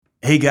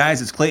Hey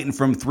guys, it's Clayton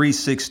from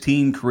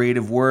 316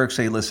 Creative Works.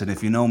 Hey, listen,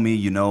 if you know me,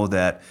 you know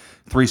that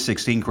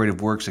 316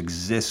 Creative Works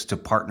exists to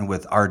partner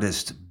with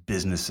artists,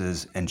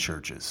 businesses, and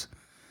churches.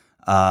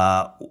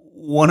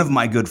 One of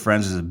my good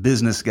friends is a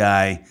business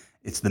guy.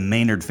 It's the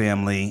Maynard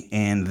family,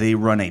 and they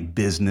run a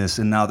business,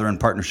 and now they're in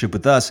partnership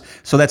with us.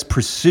 So that's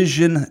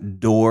Precision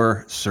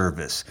Door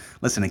Service.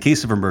 Listen, in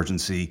case of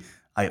emergency,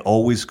 I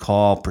always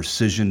call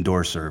Precision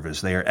Door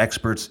Service. They are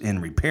experts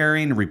in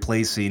repairing,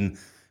 replacing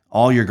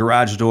all your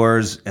garage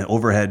doors and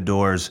overhead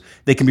doors.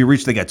 They can be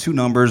reached. They got two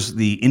numbers.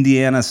 The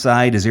Indiana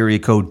side is area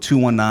code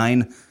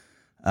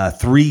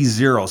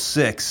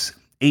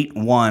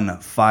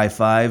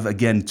 219-306-8155.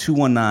 Again,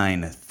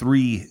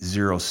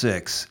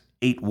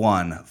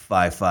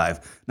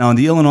 219-306-8155. Now, on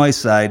the Illinois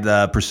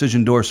side,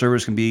 Precision Door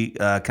Service can be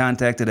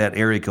contacted at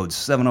area code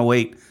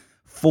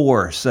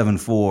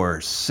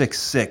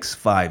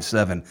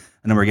 708-474-6657.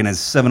 The number again is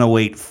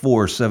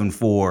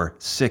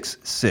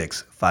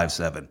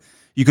 708-474-6657.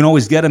 You can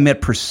always get them at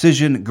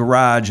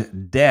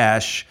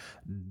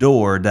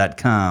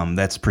precisiongarage-door.com.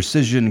 That's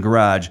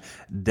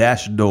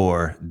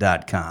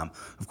precisiongarage-door.com.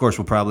 Of course,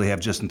 we'll probably have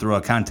Justin throw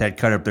a contact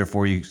card up there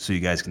for you so you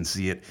guys can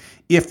see it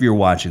if you're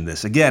watching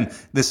this. Again,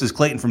 this is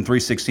Clayton from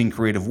 316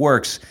 Creative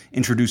Works,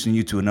 introducing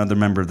you to another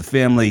member of the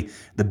family,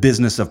 the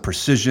business of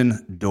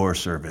Precision Door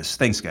Service.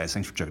 Thanks, guys.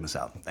 Thanks for checking us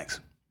out. Thanks.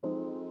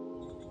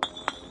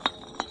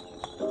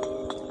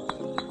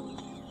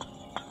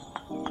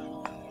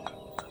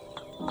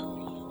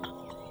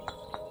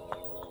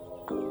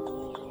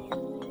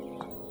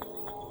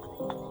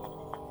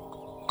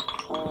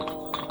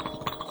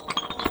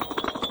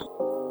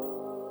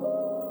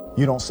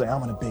 You don't say,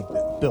 I'm going to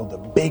build the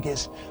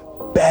biggest,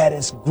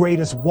 baddest,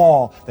 greatest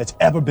wall that's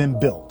ever been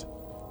built.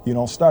 You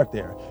don't start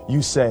there.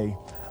 You say,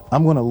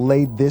 I'm going to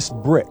lay this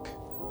brick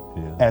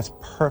as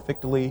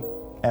perfectly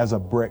as a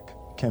brick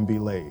can be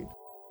laid.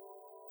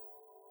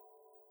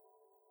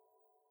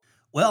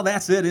 Well,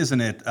 that's it,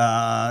 isn't it?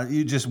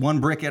 You just one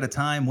brick at a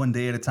time, one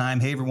day at a time.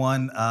 Hey,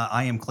 everyone.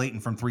 I am Clayton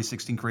from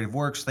 316 Creative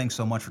Works. Thanks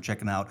so much for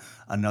checking out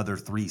another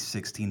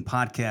 316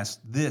 podcast.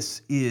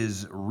 This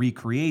is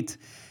Recreate,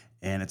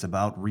 and it's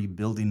about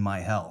rebuilding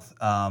my health.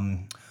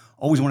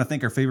 Always want to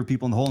thank our favorite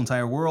people in the whole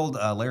entire world,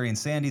 Larry and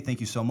Sandy.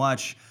 Thank you so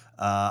much.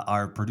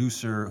 Our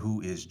producer, who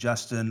is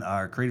Justin,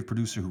 our creative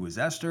producer, who is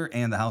Esther,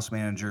 and the house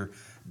manager,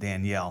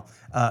 Danielle.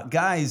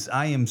 Guys,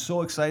 I am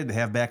so excited to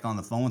have back on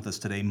the phone with us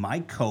today. My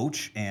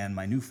coach and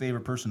my new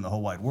favorite person in the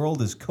whole wide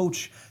world is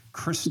Coach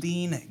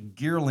Christine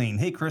Geerling.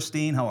 Hey,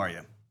 Christine, how are you?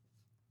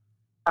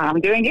 I'm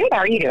doing good. How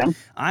are you doing?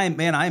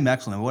 I'm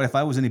excellent. What if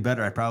I was any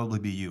better? I'd probably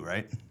be you,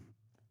 right?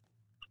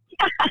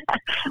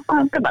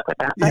 Well, good luck with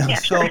that. Yeah.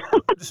 Sure.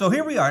 So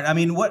here we are. I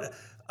mean, what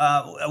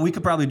we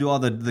could probably do all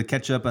the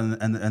catch up and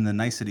the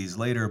niceties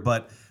later,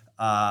 but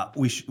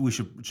we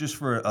should just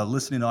for a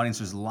listening audience.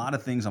 There's a lot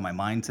of things on my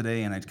mind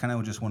today, and I kind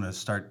of just want to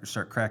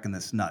start cracking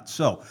this nut.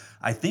 So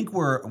I think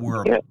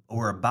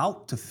we're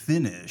about to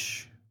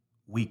finish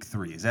week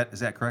 3. Is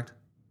that correct?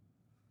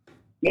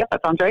 Yep,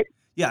 that sounds right.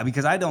 Yeah,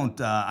 because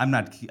I'm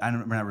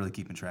not really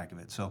keeping track of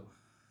it. So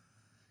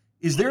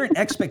is there an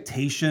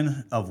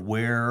expectation of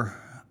where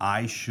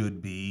I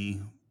should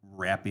be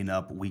wrapping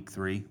up week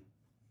 3?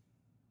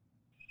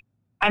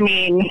 I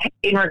mean,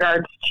 in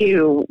regards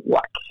to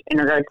what? In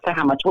regards to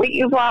how much weight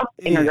you've lost?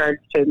 In regards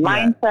to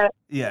mindset?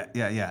 Yeah.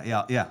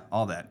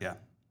 All that. Yeah.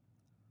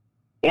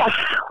 Yeah.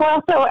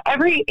 Well, so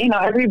every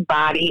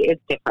body is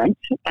different.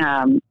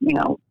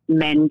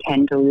 Men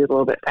tend to lose a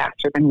little bit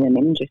faster than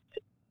women, just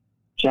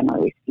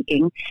generally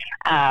speaking.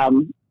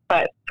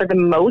 But for the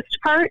most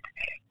part,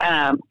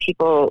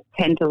 people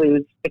tend to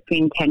lose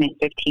between 10 and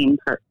 15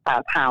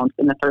 pounds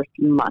in the first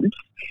month.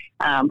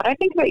 But I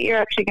think that you're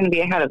actually going to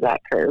be ahead of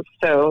that curve.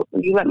 So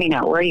you let me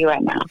know. Where are you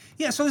at now?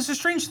 Yeah, so this is a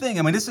strange thing.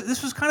 I mean,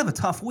 this was kind of a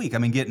tough week. I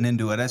mean, getting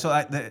into it. So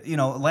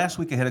last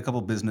week I had a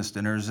couple business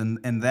dinners,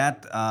 and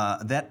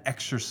that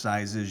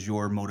exercises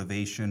your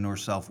motivation or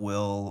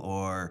self-will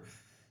or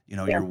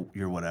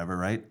your whatever,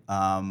 right?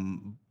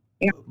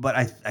 But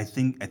I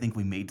think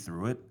we made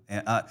through it.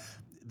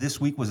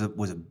 This week was a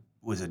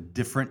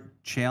different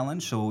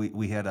challenge. So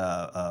we had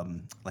a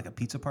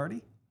pizza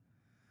party.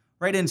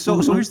 Right, and so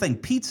here's the thing.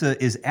 Pizza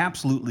is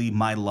absolutely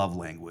my love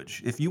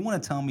language. If you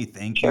want to tell me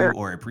thank you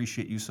or I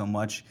appreciate you so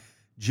much,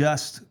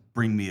 just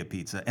bring me a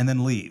pizza and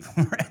then leave,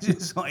 right?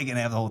 Just so I can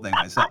have the whole thing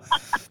myself.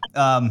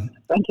 Thank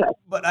you.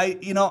 But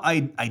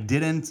I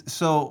didn't.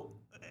 So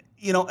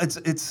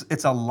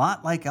it's a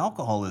lot like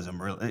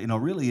alcoholism.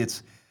 Really,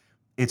 it's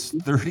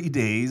 30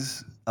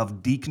 days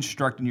of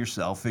deconstructing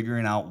yourself,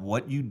 figuring out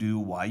what you do,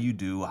 why you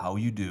do, how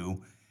you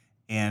do,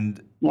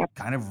 and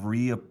kind of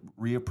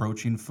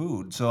reapproaching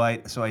food. So I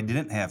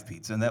didn't have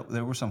pizza, and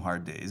there were some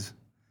hard days.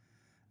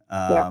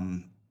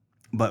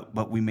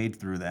 But we made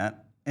through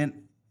that, and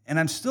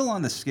I'm still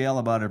on the scale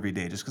about every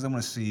day, just because I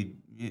want to see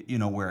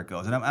where it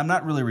goes. And I'm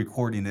not really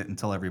recording it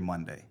until every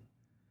Monday.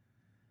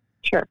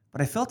 Sure.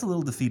 But I felt a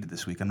little defeated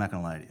this week. I'm not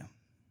going to lie to you.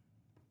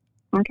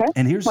 Okay.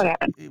 And here's what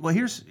happened. Well,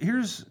 here's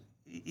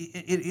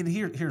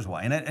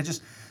why. And I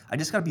just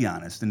got to be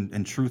honest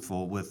and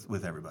truthful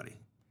with everybody.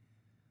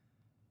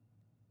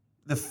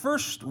 the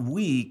first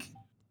week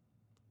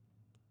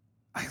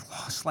I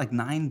lost like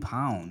 9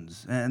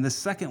 pounds, and the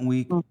second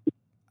week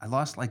I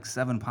lost like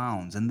 7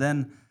 pounds, and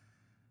then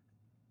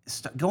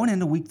going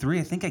into week 3,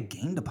 I think I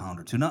gained a pound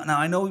or two. Now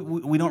I know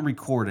we don't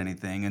record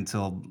anything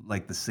until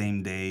like the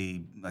same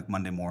day, like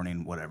Monday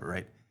morning, whatever,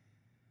 right?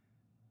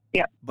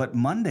 Yeah. But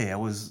Monday I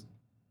was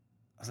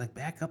like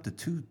back up to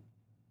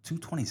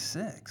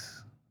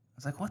 226. I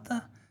was like, what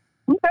the?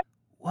 Okay.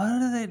 What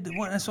are they?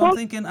 What? So I'm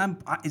thinking,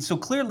 so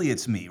clearly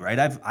it's me, right?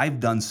 I've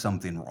done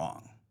something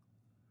wrong.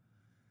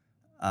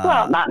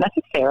 Well, not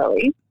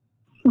necessarily.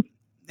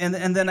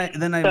 And then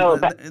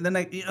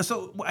I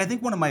so I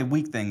think one of my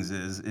weak things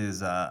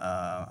is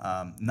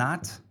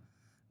not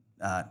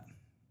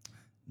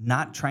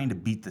trying to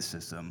beat the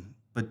system,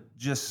 but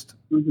just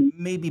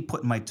maybe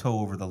putting my toe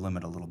over the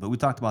limit a little bit. We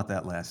talked about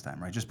that last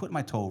time, right? Just putting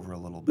my toe over a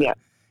little bit,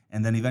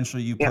 and then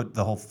eventually you put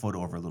the whole foot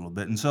over a little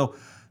bit. And so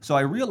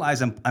I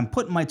realize I'm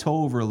putting my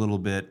toe over a little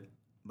bit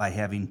by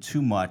having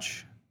too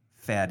much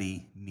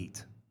fatty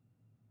meat.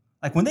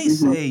 Like when they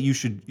say you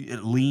should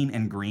lean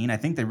and green, I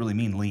think they really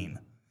mean lean.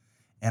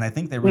 And I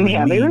think they really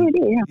mean, they really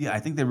do, I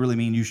think they really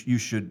mean you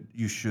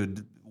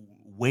should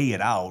weigh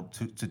it out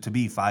to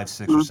be 5,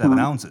 6, or 7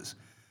 ounces.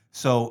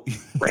 So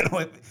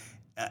I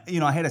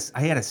had a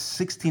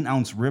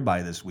 16-ounce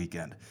ribeye this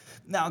weekend.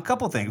 Now a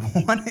couple things.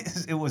 One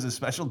is it was a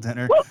special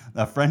dinner.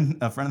 A friend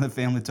of the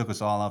family took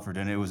us all out for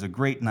dinner. It was a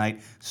great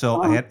night.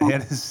 So I had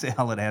a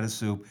salad, had a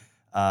soup,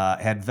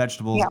 had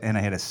vegetables, and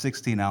I had a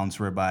 16-ounce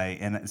ribeye.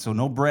 And so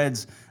no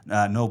breads,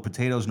 no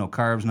potatoes, no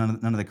carbs, none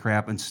of the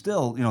crap. And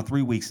still,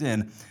 3 weeks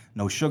in.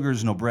 No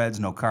sugars, no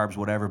breads, no carbs,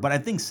 whatever. But I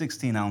think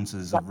 16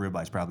 ounces of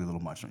ribeye is probably a little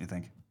much, don't you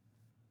think?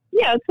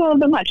 Yeah, it's a little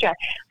bit much. Yeah.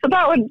 So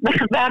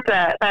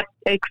that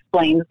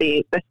explains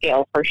the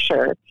scale for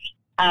sure.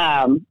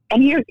 And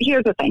here's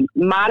the thing: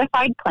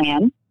 modified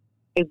plan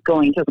is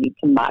going to lead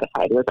to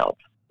modified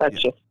results. That's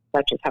just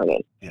how it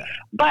is. Yeah.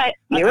 But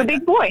you're a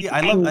big boy. Yeah,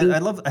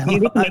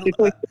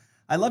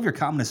 I love your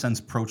common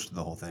sense approach to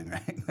the whole thing,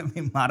 right? I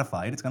mean,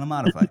 modify it. It's going to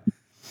modify.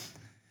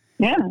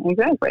 Yeah,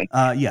 exactly.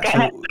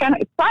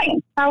 It's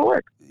science, how it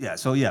works. Yeah,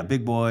 so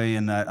big boy,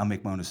 and I'll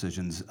make my own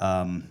decisions.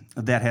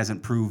 That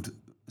hasn't proved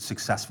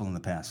successful in the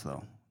past,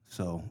 though.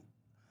 So,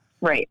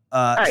 right.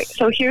 All right.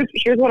 So here's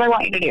what I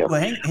want you to do.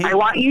 Well, I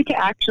want you to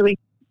actually.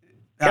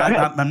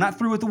 I'm not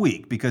through with the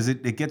week because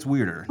it gets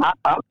weirder.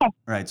 Okay.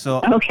 Right.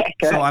 So okay.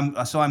 Good.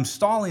 So I'm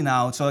stalling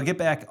out. So I get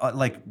back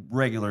like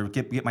regular.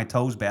 Get my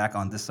toes back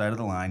on this side of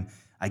the line.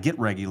 I get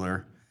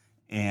regular,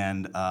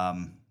 and I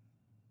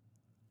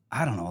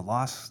don't know.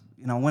 Lost.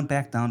 Went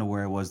back down to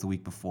where I was the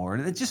week before.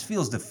 It just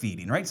feels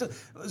defeating, right?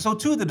 So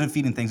two of the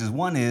defeating things is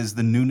one is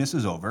the newness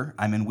is over.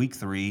 I'm in week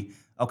 3.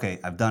 Okay,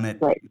 I've done it.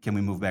 Right. Can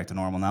we move back to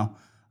normal now?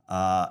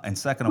 And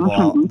second of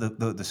all,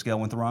 the scale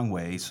went the wrong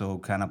way, so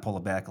kind of pull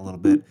it back a little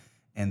bit.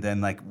 And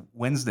then like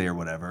Wednesday or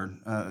whatever,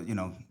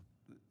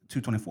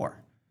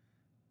 224.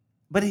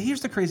 But here's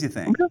the crazy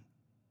thing. Okay.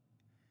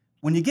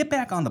 When you get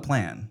back on the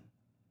plan,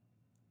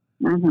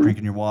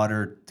 drinking your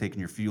water, taking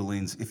your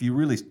fuelings, if you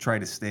really try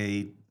to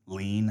stay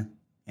lean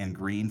and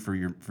green for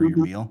your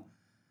meal.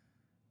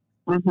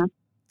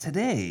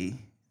 Today,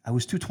 I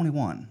was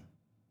 221.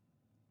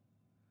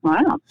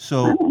 Wow.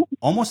 So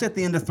almost at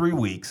the end of 3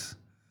 weeks,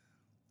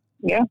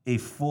 a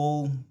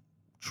full,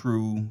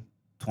 true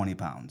 20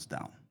 pounds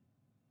down.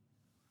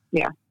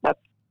 Yeah,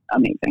 that's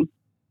amazing.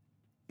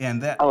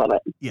 And that I love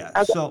it. Yeah.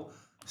 Okay. So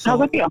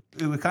how's it feel?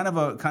 It was kind of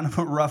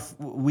a rough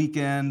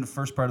weekend,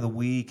 first part of the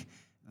week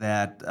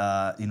that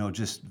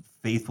just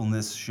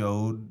faithfulness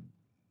showed.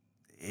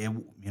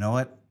 You know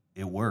what?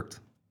 It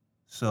worked.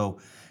 So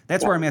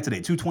that's where I'm at today,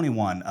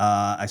 221.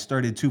 I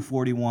started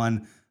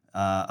 241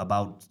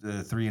 about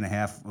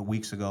 3.5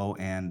 weeks ago,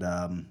 and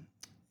I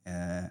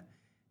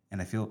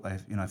feel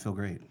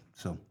great.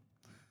 So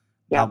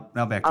now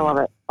back to I love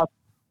it.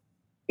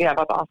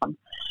 That's awesome.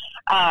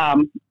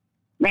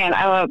 Man,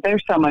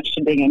 there's so much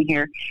to dig in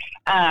here.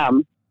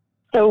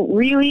 So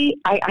really,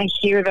 I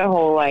hear the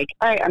whole all right,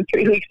 I'm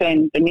 3 weeks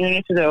in, the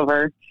newness is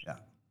over. Yeah.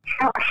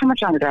 How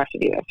much longer do I have to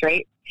do this,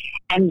 right?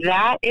 And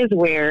that is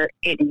where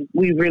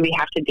we really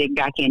have to dig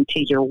back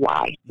into your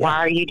why. Yeah. Why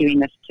are you doing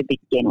this to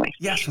begin with?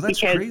 Yeah, so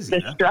that's because crazy.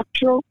 The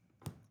structural,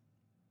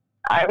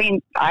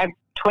 I've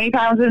 20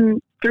 pounds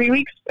in 3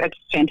 weeks. It's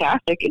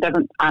fantastic. It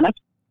doesn't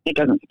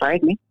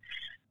surprise me.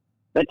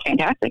 That's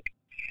fantastic.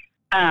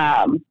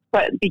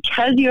 But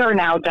because you are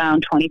now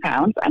down 20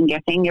 pounds, I'm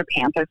guessing your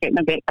pants are fitting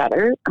a bit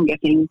better. I'm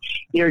guessing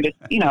you're just,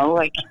 you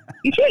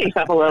feel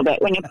yourself a little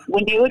bit. When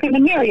you look in the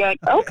mirror, you're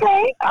like,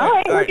 okay, all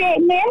right, we're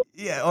getting there.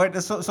 Yeah, all right.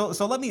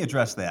 So let me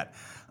address that.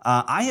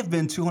 I have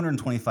been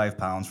 225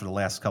 pounds for the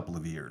last couple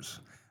of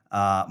years.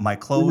 My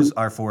clothes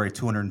are for a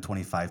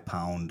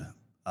 225-pound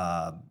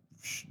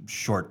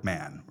short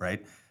man,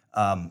 right?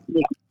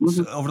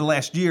 So over the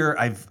last year,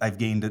 I've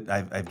gained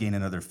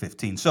another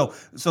 15. So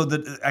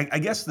I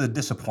guess the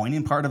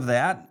disappointing part of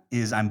that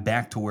is I'm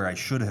back to where I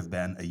should have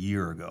been a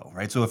year ago,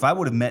 right? So if I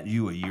would have met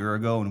you a year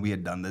ago and we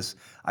had done this,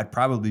 I'd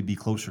probably be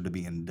closer to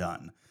being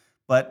done.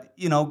 But,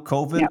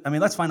 COVID, Yeah. I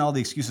mean, let's find all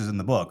the excuses in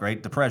the book,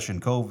 right? Depression,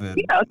 COVID,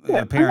 Yeah, sure.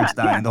 Why parents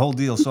not? Yeah. dying, the whole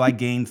deal. So I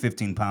gained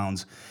 15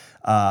 pounds.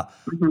 Uh,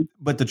 Mhm.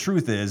 but the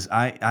truth is,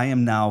 I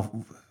am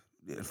now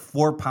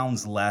 4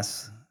 pounds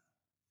less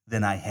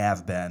than I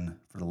have been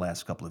for the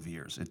last couple of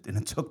years. And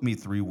it took me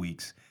 3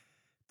 weeks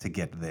to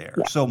get there.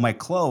 Yeah. So my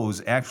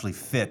clothes actually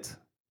fit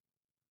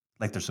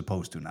like they're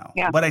supposed to now.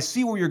 Yeah. But I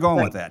see where you're going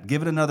Right. with that.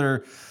 Give it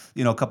another,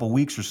 couple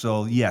weeks or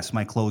so. Yes,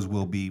 my clothes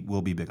will be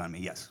big on me.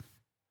 Yes.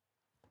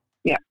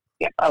 Yeah.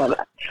 Yeah. I love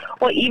that.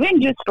 Well,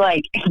 even just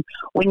like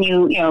when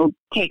you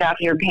take off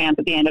your pants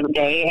at the end of the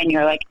day and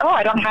you're like, oh,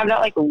 I don't have that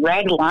like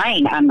red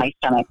line on my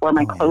stomach where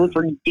my Oh, clothes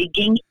yeah. were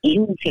digging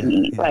into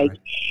me. Yeah, Like,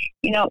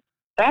 right.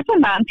 that's a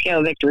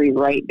non-scale victory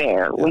right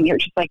there. Yeah. When you're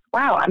just like,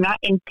 wow, I'm not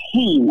in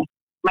pain.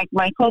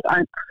 My clothes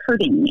aren't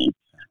hurting me.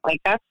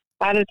 Like that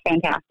is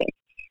fantastic.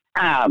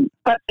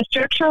 But the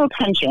structural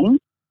tension.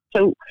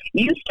 So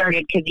you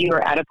started because you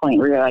were at a point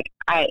where you're like,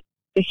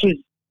 this is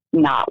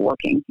not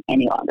working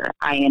any longer.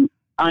 I am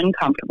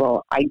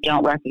uncomfortable. I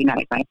don't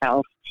recognize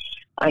myself.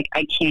 Like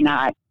I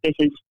cannot. This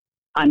is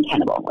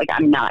untenable. Like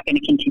I'm not going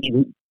to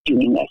continue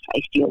doing this.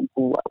 I feel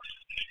gross.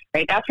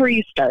 Right? That's where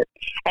you start.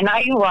 And now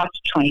you lost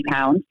 20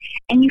 pounds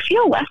and you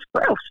feel less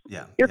gross.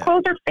 Yeah. Your yeah.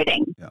 clothes are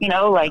fitting. Yeah.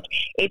 Like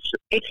it's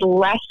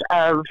less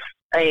of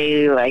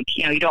a like,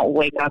 you don't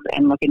wake up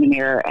and look in the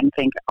mirror and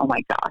think, oh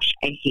my gosh,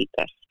 I hate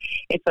this.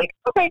 It's like,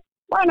 okay,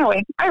 run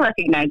away. I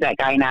recognize that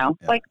guy now.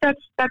 Yeah. Like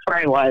that's where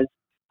I was.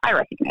 I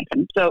recognize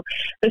him. So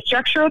the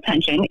structural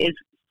tension is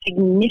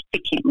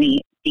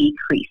significantly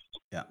decreased.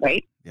 Yeah.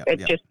 Right? Yeah.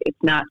 It's yeah. just, it's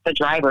not, the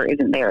driver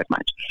isn't there as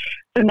much.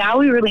 So now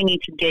we really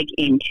need to dig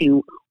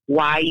into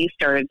why you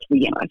started to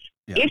begin with.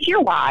 Yeah. If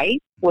your why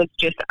was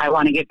just, I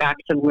want to get back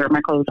to where my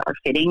clothes are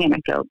fitting and I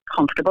feel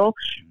comfortable,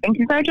 then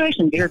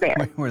congratulations, you're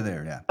there. We're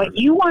there. Yeah. But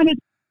you wanted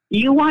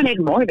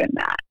more than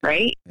that,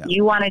 right? Yeah.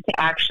 You wanted to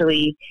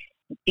actually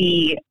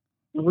be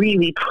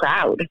really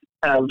proud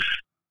of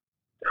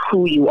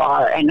who you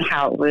are and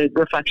how the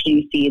reflection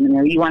you see in the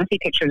mirror. You want to see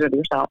pictures of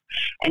yourself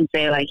and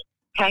say like,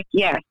 heck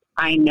yes,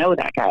 I know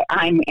that guy.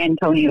 I'm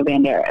Antonio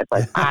Banderas.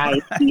 Like I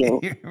feel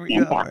Here we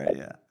go. fantastic. Right,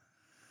 yeah.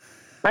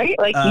 Right?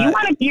 Like you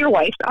want to be your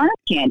wife's orange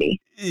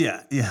candy.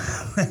 Yeah. Yeah.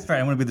 That's right.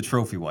 I want to be the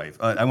trophy wife.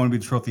 I want to be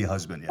the trophy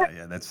husband. Yeah.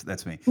 Yeah.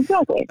 That's me.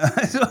 Exactly.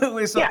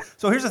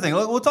 So here's the thing.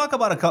 We'll talk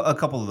about a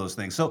couple of those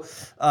things. So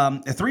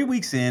 3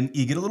 weeks in,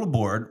 you get a little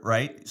bored,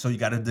 right? So you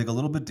got to dig a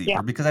little bit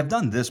deeper because I've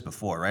done this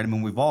before, right? I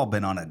mean, we've all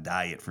been on a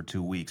diet for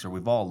 2 weeks, or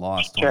we've all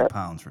lost 20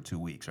 pounds for 2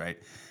 weeks, right?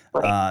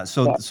 Right.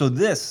 So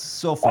this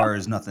so far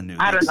is nothing new.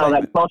 I don't know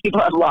that most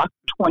people have lost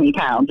 20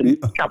 pounds in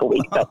a couple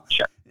weeks, but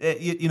sure.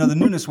 The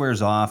newness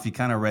wears off. You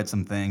kind of read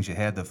some things. You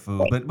had the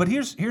food, but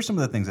here's some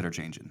of the things that are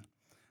changing.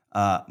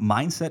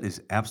 Mindset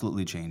is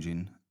absolutely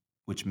changing,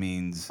 which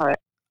means Right.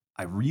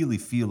 I really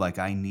feel like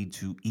I need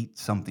to eat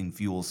something,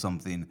 fuel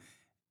something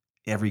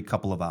every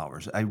couple of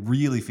hours. I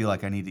really feel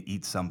like I need to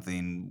eat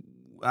something.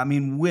 I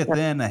mean,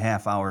 within a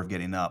half hour of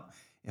getting up.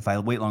 If I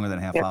wait longer than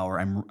a half hour,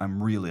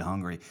 I'm really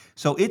hungry.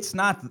 So it's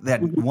not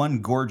that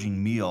one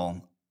gorging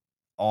meal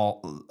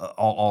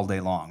all day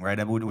long,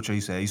 right? Which I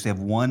used to say. I used to have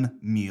one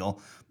meal,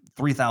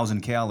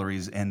 3,000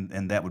 calories,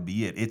 and that would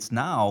be it. It's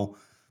now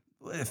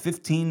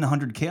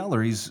 1,500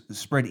 calories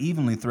spread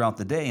evenly throughout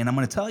the day. And I'm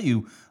going to tell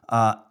you,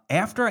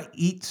 after I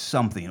eat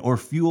something or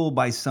fuel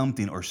by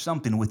something or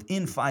something,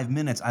 within 5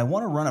 minutes, I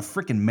want to run a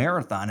freaking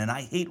marathon, and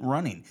I hate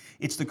running.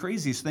 It's the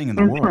craziest thing in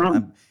the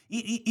world.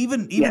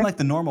 Even like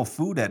the normal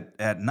food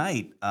at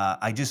night,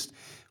 I just,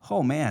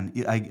 oh man,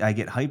 I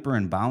get hyper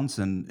and bounce,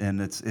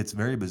 and it's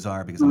very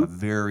bizarre because I'm a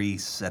very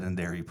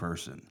sedentary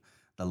person.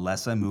 The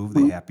less I move,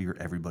 the happier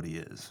everybody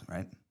is,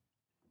 right?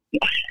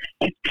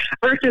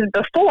 Versus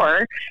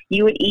before,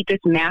 you would eat this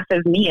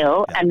massive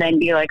meal and then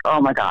be like,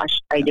 oh my gosh,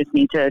 I just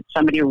need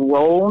somebody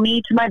roll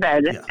me to my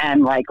bed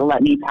and like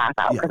let me pass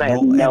out because I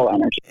have no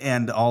energy.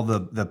 And all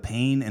the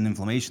pain and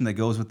inflammation that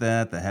goes with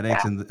that, the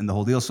headaches and the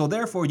whole deal. So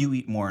therefore you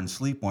eat more and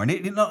sleep more.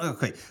 And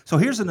okay, so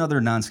here's another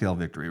non-scale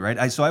victory,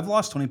 right? So I've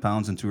lost 20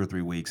 pounds in 2 or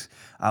 3 weeks,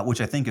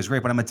 which I think is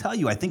great. But I'm going to tell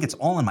you, I think it's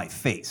all in my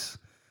face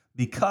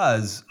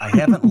because I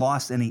haven't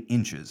lost any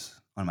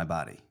inches on my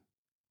body.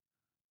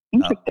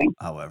 Interesting.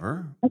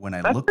 However, when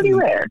I look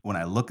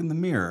in the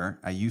mirror,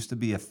 I used to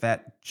be a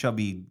fat,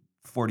 chubby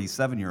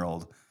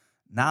 47-year-old.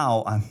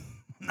 Now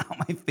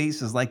my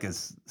face is like a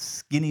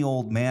skinny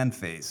old man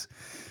face.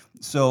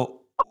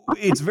 So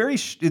it's very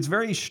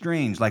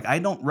strange. Like I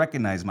don't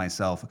recognize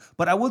myself.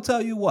 But I will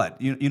tell you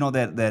what, you know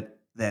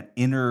that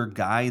inner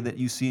guy that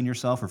you see in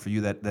yourself, or for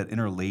you that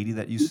inner lady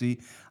that you see,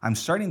 I'm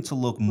starting to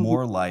look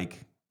more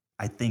like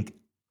I think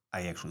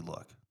I actually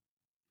look.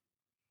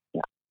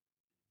 Yeah.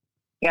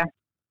 Yeah.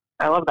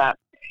 I love that.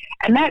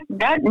 And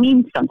that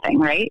means something,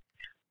 right?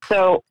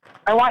 So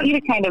I want you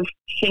to kind of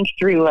think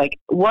through, like,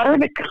 what are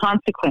the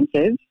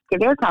consequences? Because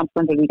there are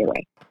consequences either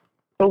way.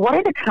 So what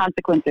are the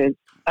consequences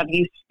of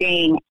you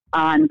staying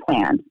on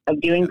plan,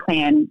 of doing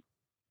plan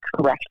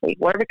correctly?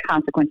 What are the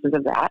consequences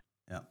of that?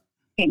 Yeah.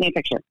 Paint me a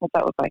picture. What's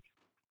that look like?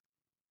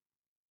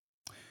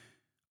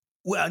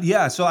 Well,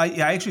 yeah. So I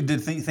actually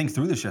did think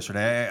through this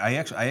yesterday. I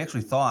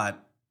actually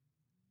thought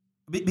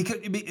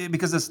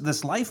because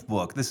this life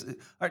book. All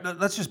right,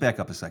 let's just back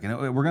up a second.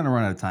 We're going to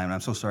run out of time, and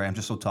I'm so sorry. I'm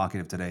just so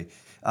talkative today.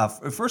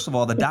 First of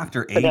all, the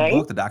Dr. A Today?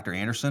 book, the Dr.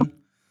 Anderson.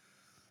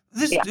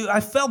 This Yeah, dude,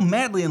 I fell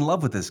madly in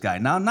love with this guy.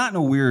 Now, not in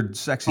a weird,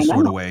 sexy I sort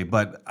of know. way,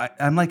 but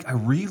I'm like, I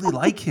really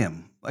like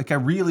him. Like, I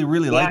really,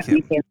 really Yeah, like me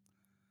him. too. Yeah.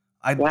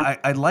 I like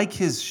I like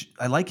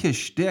his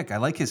shtick. I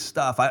like his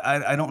stuff.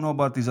 I don't know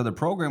about these other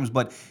programs,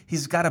 but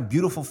he's got a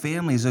beautiful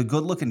family. He's a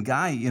good looking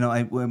guy. You know,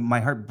 when my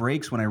heart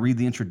breaks when I read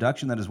the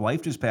introduction that his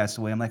wife just passed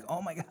away. I'm like,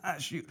 oh my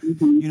gosh,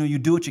 Hmm. you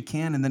do what you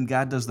can, and then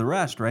God does the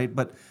rest, right?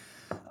 But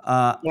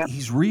Yeah.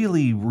 he's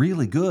really,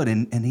 really good,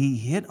 and he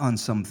hit on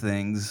some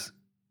things.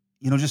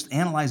 Just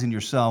analyzing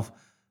yourself.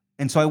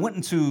 And so I went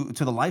into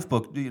the life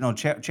book,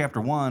 chapter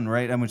one,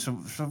 right? I mean, so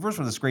first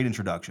was this great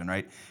introduction,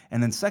 right?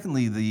 And then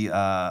secondly, the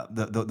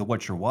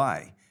what's your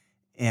why,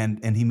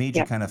 and he made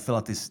you Yeah. kind of fill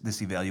out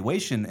this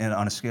evaluation, and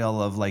on a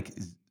scale of like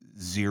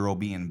 0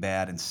 being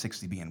bad and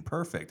 60 being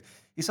perfect.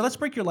 He said, let's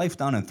break your life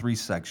down in 3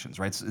 sections,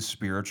 right?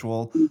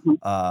 Spiritual, Hmm.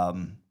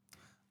 um,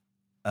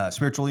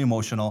 spiritually,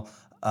 emotional,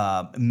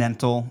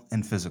 mental,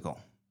 and physical.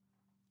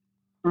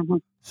 Hmm.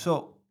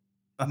 So,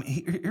 I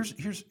mean,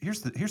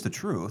 here's the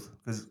truth,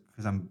 because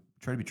I'm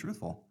trying to be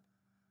truthful.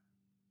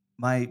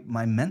 My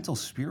mental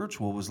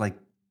spiritual was like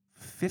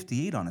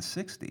 58 on a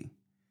 60,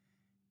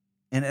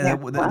 and Yeah.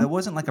 that Well,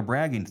 wasn't like a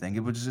bragging thing.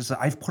 It was just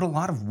I've put a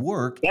lot of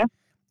work yeah.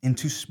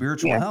 into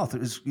spiritual Yeah. health. It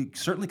was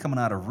certainly coming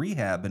out of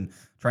rehab and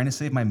trying to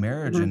save my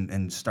marriage Hmm.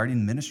 and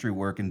starting ministry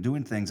work and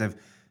doing things.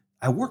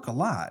 I work a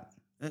lot,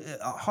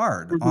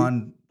 hard Hmm.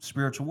 on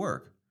spiritual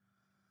work.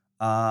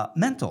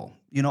 Mental,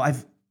 I,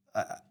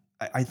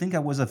 I think I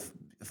was a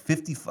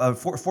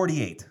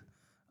 48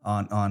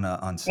 on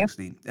Yeah.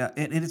 60.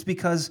 And it's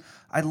because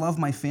I love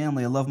my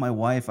family, I love my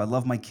wife, I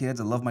love my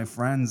kids, I love my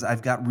friends.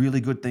 I've got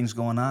really good things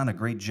going on, a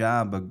great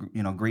job,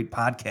 great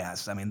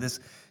podcast. I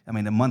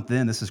mean, a month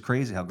in, this is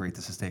crazy how great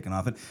this has taken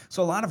off. And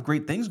so a lot of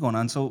great things going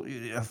on. So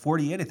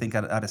 48, I think,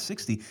 out of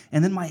 60.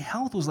 And then my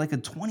health was like a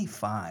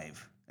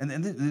 25.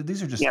 And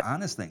these are just Yep.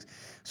 honest things.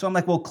 So I'm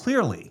like, well,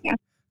 Yeah.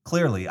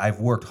 clearly I've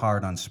worked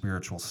hard on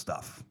spiritual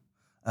stuff.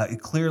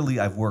 Clearly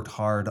I've worked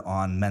hard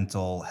on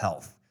mental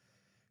health.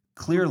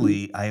 Hmm.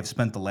 Clearly, I have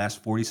spent the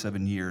last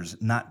 47 years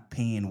not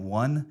paying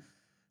one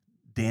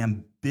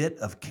damn bit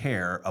of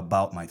care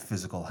about my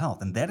physical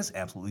health. And that is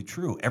absolutely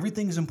true.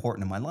 Everything is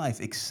important in my life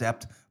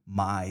except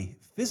my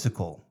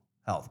physical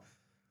health,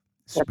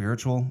 Yep.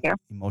 spiritual, Yeah.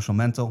 emotional,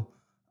 mental.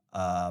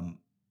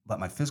 But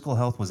my physical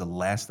health was the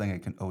last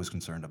thing I was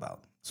concerned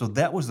about. So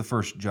that was the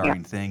first Yeah.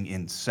 jarring thing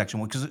in section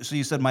one. So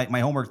you said my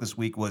homework this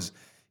week was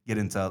get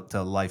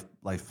into life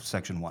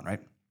section one, right?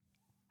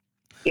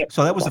 Yep.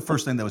 So that was the Exactly.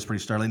 first thing that was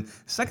pretty startling.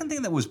 Second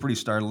thing that was pretty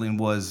startling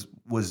was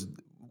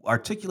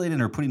articulating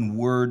or putting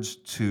words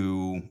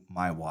to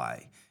my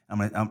why. I'm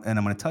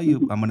gonna tell you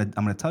Hmm. I'm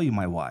gonna tell you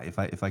my why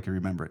if I can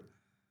remember it.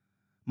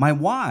 My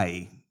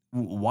why.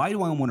 Why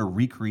do I want to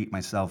recreate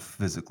myself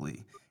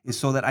physically? Is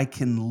so that I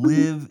can Hmm.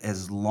 live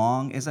as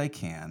long as I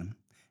can,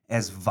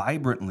 as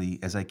vibrantly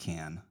as I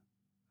can,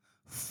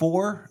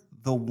 for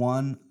the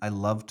one I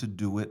love to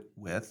do it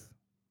with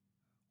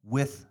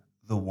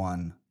the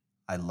one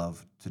I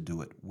love to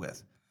do it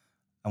with.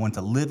 I want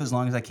to live as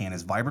long as I can,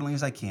 as vibrantly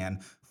as I can,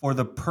 for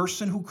the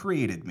person who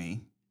created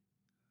me,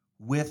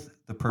 with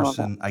the I love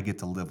that. person I get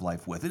to live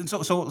life with. And so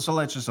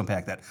let's just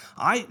unpack that.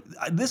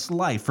 This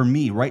life for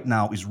me right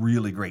now is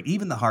really great.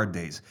 Even the hard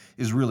days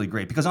is really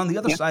great because on the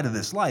other Yeah. side of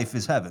this life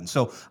is heaven.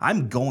 So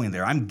I'm going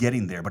there. I'm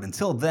getting there. But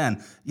until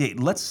then, yeah,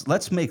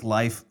 let's make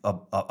life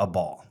a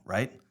ball,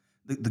 right?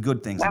 The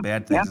good things, the Yeah.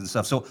 bad Yeah. things, and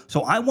stuff.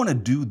 So I want to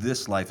do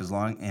this life as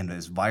long and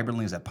as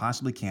vibrantly as I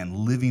possibly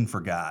can, living for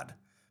God,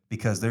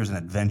 because there's an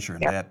adventure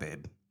in Yeah. that,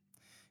 babe.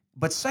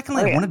 But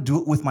secondly, Oh I yeah. want to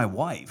do it with my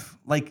wife.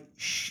 Like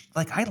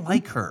I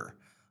like her.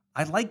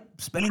 I like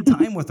spending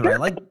time with her.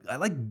 Sure. I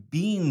like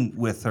being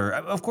with her.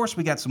 Of course,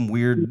 we got some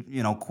weird,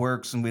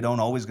 quirks, and we don't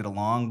always get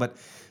along. But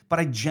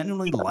I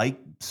genuinely like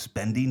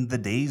spending the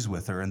days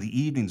with her and the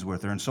evenings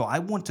with her. And so I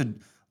want to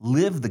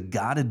live the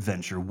God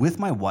adventure with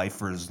my wife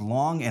for as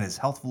long and as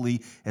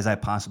healthfully as I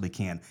possibly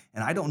can.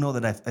 And I don't know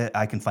that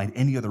I can find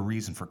any other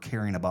reason for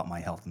caring about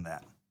my health than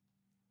that.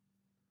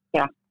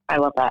 Yeah. I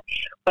love that.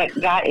 But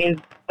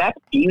that's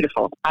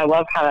beautiful. I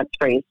love how that's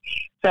phrased.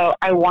 So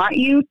I want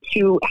you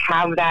to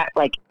have that,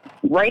 like,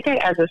 write it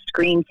as a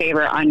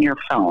screensaver on your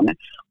phone.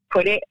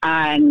 Put it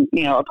on,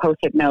 a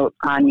Post-it note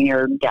on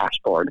your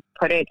dashboard.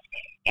 Put it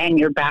in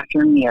your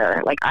bathroom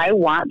mirror. Like, I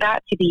want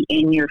that to be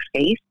in your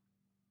face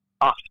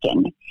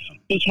often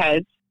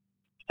because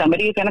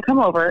somebody is going to come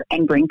over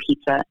and bring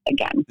pizza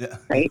again, Yeah.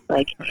 right?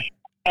 Like,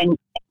 and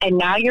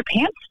now your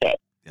pants fit.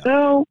 Yeah.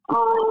 So,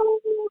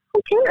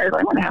 who cares?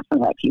 I want to have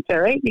some of that pizza,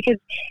 right? Because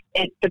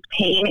the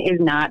pain is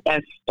not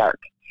as stark,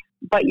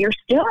 but you're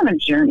still on a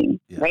journey,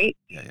 Yeah. right?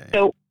 Yeah.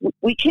 So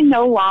we can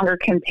no longer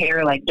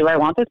compare, like, do I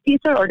want this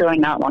pizza or do I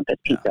not want this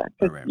pizza?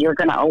 Because Right. you're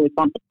going to always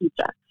want the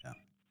pizza. Yeah.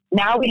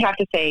 Now we have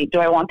to say, do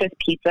I want this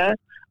pizza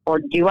Or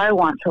do I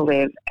want to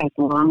live as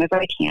long as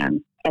I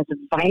can, as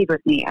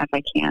vibrantly as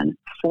I can,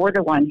 for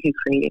the one who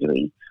created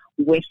me,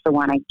 with the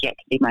one I get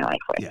to be my life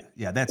with?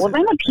 Yeah, that's well, it.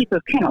 then the piece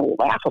is kind of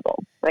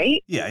laughable,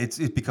 right? Yeah,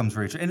 it becomes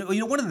very true. And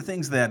one of the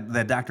things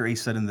that Dr.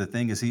 Ace said in the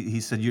thing is he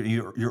said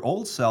your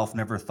old self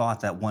never thought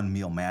that one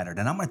meal mattered.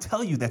 And I'm going to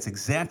tell you that's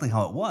exactly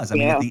how it was. I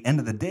mean, at the end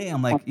of the day,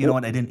 I'm like, you know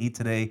what, I didn't eat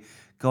today.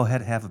 Go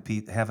ahead, have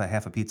a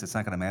half a pizza. It's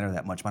not going to matter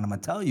that much. But I'm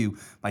going to tell you,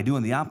 by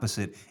doing the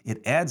opposite,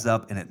 it adds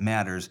up and it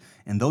matters.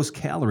 And those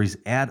calories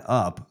add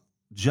up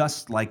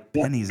just like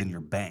pennies in your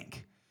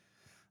bank.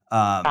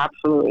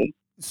 Absolutely.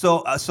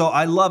 So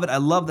I love it. I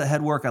love the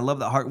head work. I love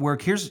the heart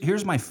work.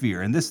 Here's my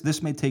fear, and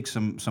this may take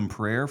some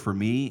prayer for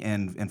me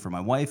and for my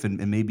wife, and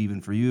maybe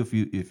even for you if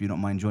you don't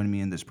mind joining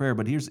me in this prayer.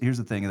 But here's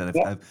the thing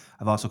that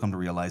I've also come to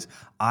realize: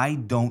 I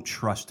don't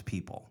trust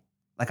people.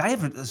 Like, I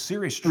have a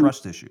serious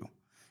trust issue.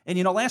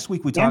 And last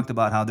week we talked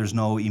about how there's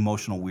no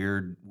emotional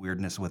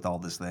weirdness with all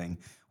this thing.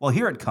 Well,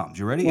 here it comes.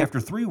 You ready? After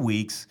 3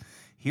 weeks,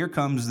 here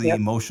comes the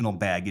emotional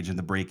baggage and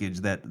the breakage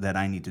that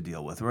I need to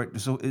deal with. Right.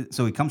 So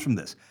it comes from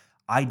this.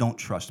 I don't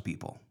trust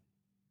people.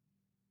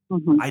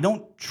 Mm-hmm. I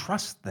don't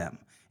trust them.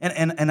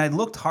 And I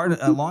looked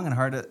long and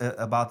hard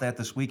about that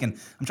this week, and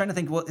I'm trying to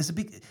think. Well,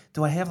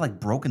 do I have like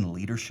broken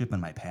leadership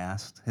in my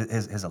past?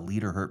 Has a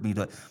leader hurt me?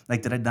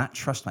 Did I not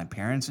trust my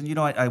parents? And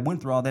I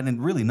went through all that,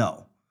 and really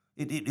no,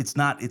 it's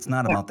not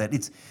about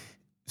that.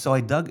 So I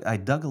dug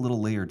a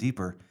little layer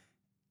deeper.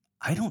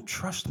 I don't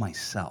trust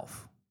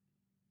myself.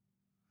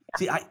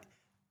 See,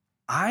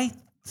 I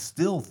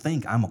still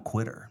think I'm a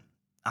quitter.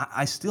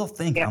 I still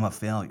think I'm a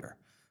failure.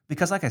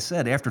 Because like I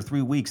said, after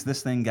 3 weeks,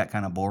 this thing got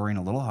kind of boring,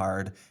 a little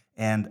hard,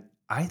 and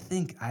I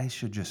think I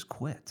should just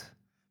quit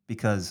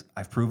because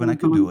I've proven I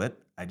could do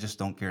it. I just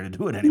don't care to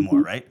do it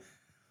anymore, right?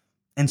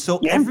 And so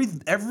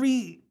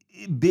every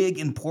big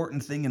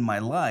important thing in my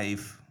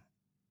life,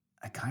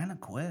 I kind of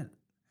quit.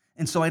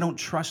 And so I don't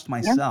trust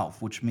myself,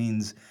 which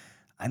means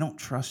I don't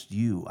trust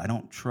you. I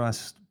don't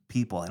trust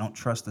people. I don't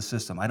trust the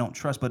system. I don't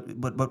trust,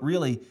 but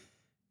really,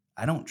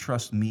 I don't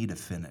trust me to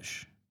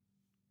finish.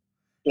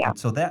 Yeah. And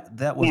so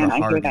that was a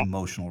hard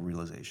emotional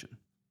realization.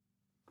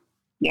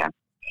 Yeah.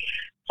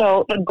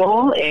 So the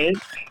goal is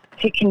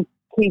to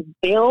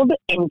build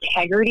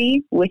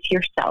integrity with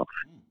yourself.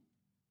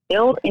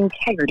 Build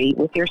integrity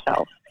with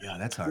yourself. Yeah,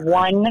 that's hard.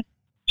 One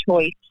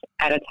choice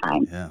at a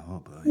time. Yeah. Oh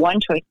boy. One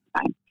choice at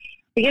a time.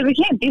 Because we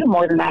can't do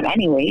more than that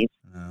anyways.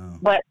 No.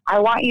 But I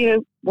want you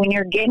to, when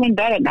you're getting in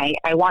bed at night,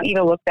 I want you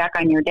to look back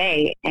on your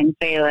day and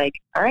say like,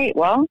 all right,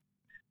 well,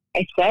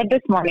 I said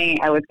this morning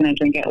I was going to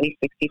drink at least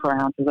 64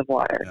 ounces of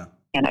water,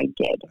 and I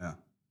did. Yeah.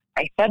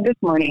 I said this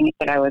morning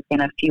that I was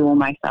going to fuel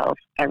myself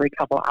every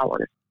couple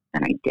hours,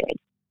 and I did.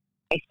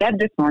 I said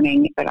this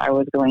morning that I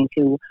was going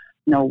to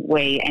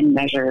weigh and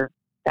measure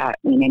that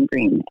lean and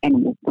green,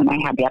 and when I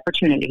had the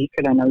opportunity,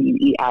 because I know you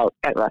eat out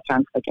at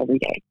restaurants like every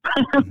day,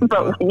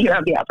 but when you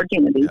have the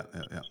opportunity,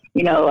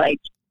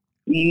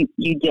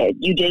 you did.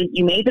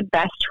 You made the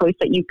best choice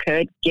that you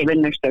could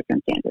given their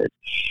circumstances.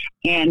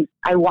 And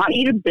I want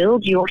you to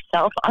build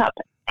yourself up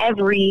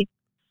every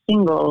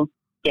single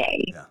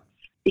day. Yeah.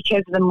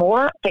 Because the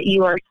more that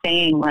you are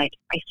saying, like,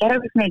 I said I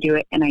was going to do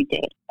it and I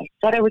did. I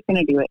said I was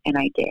going to do it and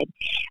I did.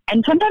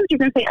 And sometimes you're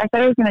going to say, I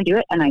said I was going to do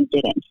it and I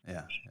didn't.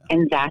 Yeah.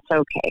 And that's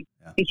okay.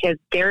 Yeah. Because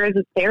there is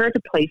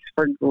a place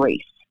for grace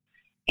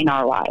in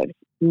our lives.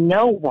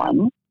 No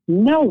one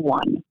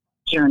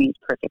journeys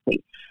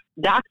perfectly.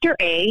 Dr.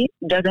 A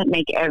doesn't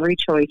make every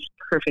choice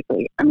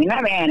perfectly. I mean,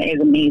 that man is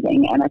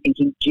amazing, and I think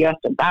he just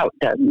about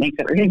does make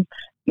every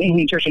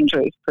nutrition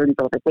choice pretty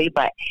perfectly,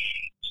 but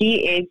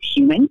he is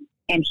human,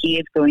 and he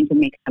is going to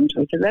make some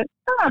choices that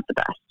are not the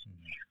best.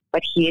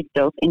 But he has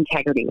built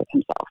integrity with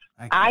himself.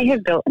 I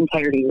have built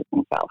integrity with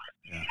myself.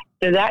 Yeah.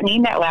 Does that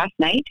mean that last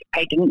night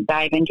I didn't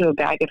dive into a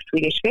bag of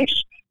Swedish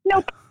fish?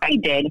 Nope, I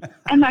did,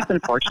 and that's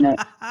unfortunate.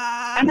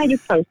 And I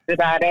just posted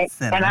about it,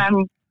 and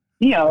I'm,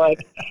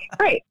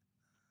 great.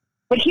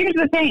 But here's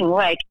the thing,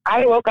 like,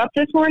 I woke up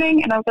this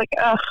morning and I was like,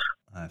 oh,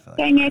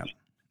 dang it. Yeah.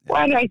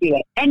 Why did I do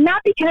it? And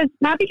not because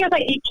I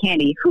ate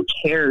candy. Who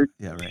cares?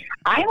 Yeah, right.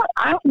 I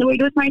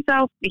annoyed with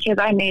myself because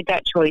I made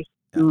that choice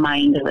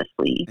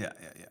mindlessly. Yeah.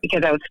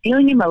 Because I was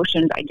feeling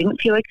emotions I didn't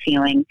feel like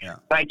feeling. Yeah.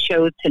 So I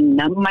chose to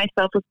numb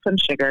myself with some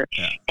sugar.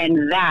 Yeah.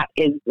 And that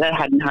is the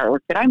head and heart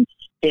work that I'm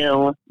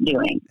still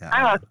doing. Yeah.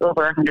 I lost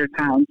over 100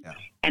 pounds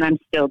and I'm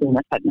still doing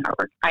this head and heart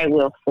work. I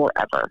will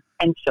forever.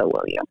 And so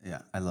will you.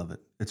 Yeah, I love it.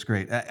 It's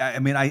great. I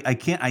mean, I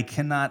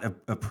cannot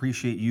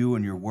appreciate you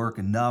and your work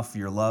enough,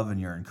 your love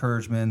and your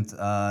encouragement.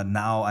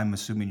 Now I'm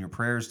assuming your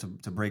prayers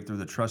to break through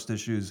the trust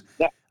issues,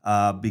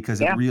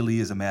 because it really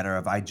is a matter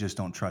of, I just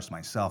don't trust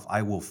myself.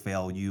 I will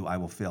fail you. I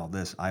will fail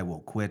this. I will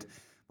quit.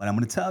 But I'm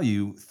going to tell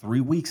you,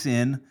 3 weeks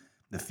in,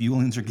 the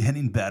feelings are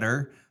getting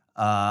better.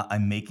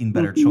 I'm making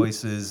better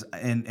choices,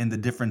 and the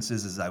difference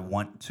is I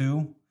want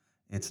to.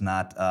 It's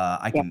not.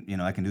 I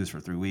can do this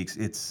for 3 weeks.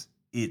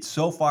 It's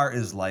so far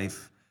is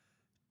life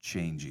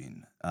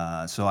changing.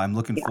 So I'm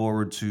looking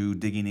forward to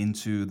digging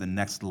into the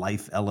next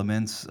life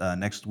elements.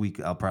 Next week,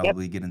 I'll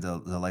probably get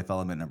into the life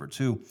element number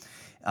 2.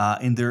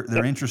 and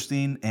they're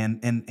interesting.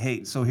 And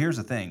hey, so here's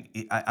the thing.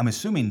 I'm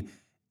assuming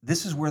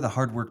this is where the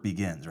hard work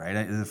begins,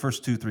 right? The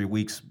first 2-3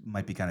 weeks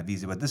might be kind of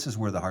easy, but this is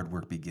where the hard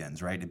work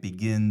begins, right? It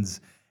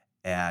begins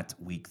at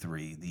week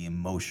 3. The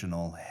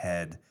emotional,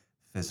 head,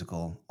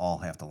 physical, all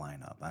have to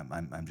line up.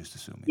 I'm just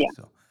assuming. Yeah.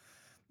 So,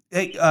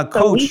 hey, So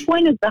Coach. week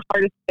 1 is the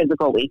hardest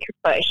physical week,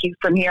 but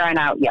from here on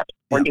out, yep,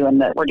 we're doing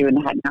the head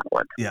and heart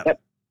work. Yeah. Yep.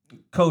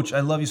 Coach,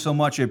 I love you so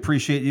much. I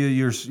appreciate you.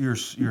 You're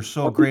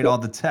so great. All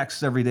the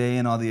texts every day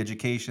and all the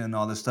education and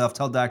all this stuff.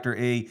 Tell Dr.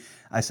 A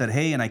I said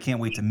hey, and I can't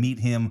wait to meet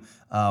him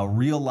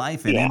real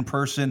life and in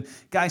person.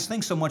 Guys,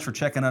 thanks so much for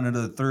checking out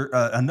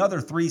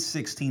another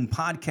 316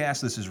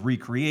 podcast. This is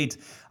Recreate.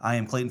 I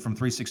am Clayton from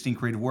 316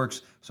 Creative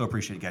Works. So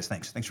appreciate it, guys.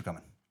 Thanks for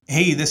coming.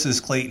 Hey, this is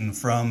Clayton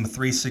from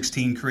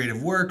 316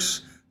 Creative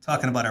Works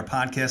talking about our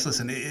podcast.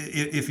 Listen,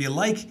 if you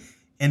like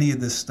any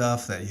of this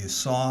stuff that you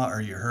saw or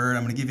you heard,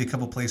 I'm going to give you a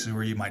couple places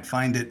where you might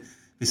find it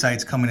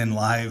besides coming in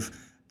live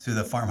to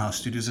the Farmhouse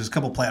Studios. There's a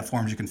couple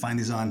platforms you can find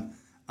these on.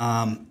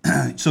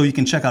 So you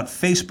can check out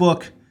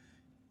Facebook,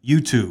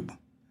 YouTube,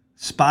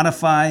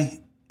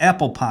 Spotify,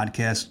 Apple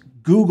Podcasts,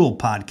 Google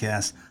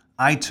Podcasts,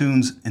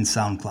 iTunes, and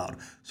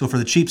SoundCloud. So for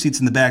the cheap seats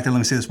in the back there, let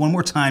me say this one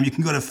more time. You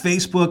can go to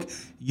Facebook,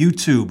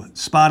 YouTube,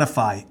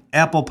 Spotify,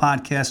 Apple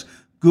Podcasts,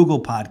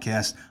 Google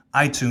Podcasts,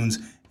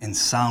 iTunes, and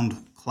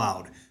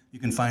SoundCloud. You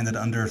can find it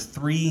under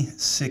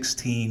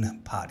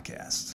 316 Podcasts.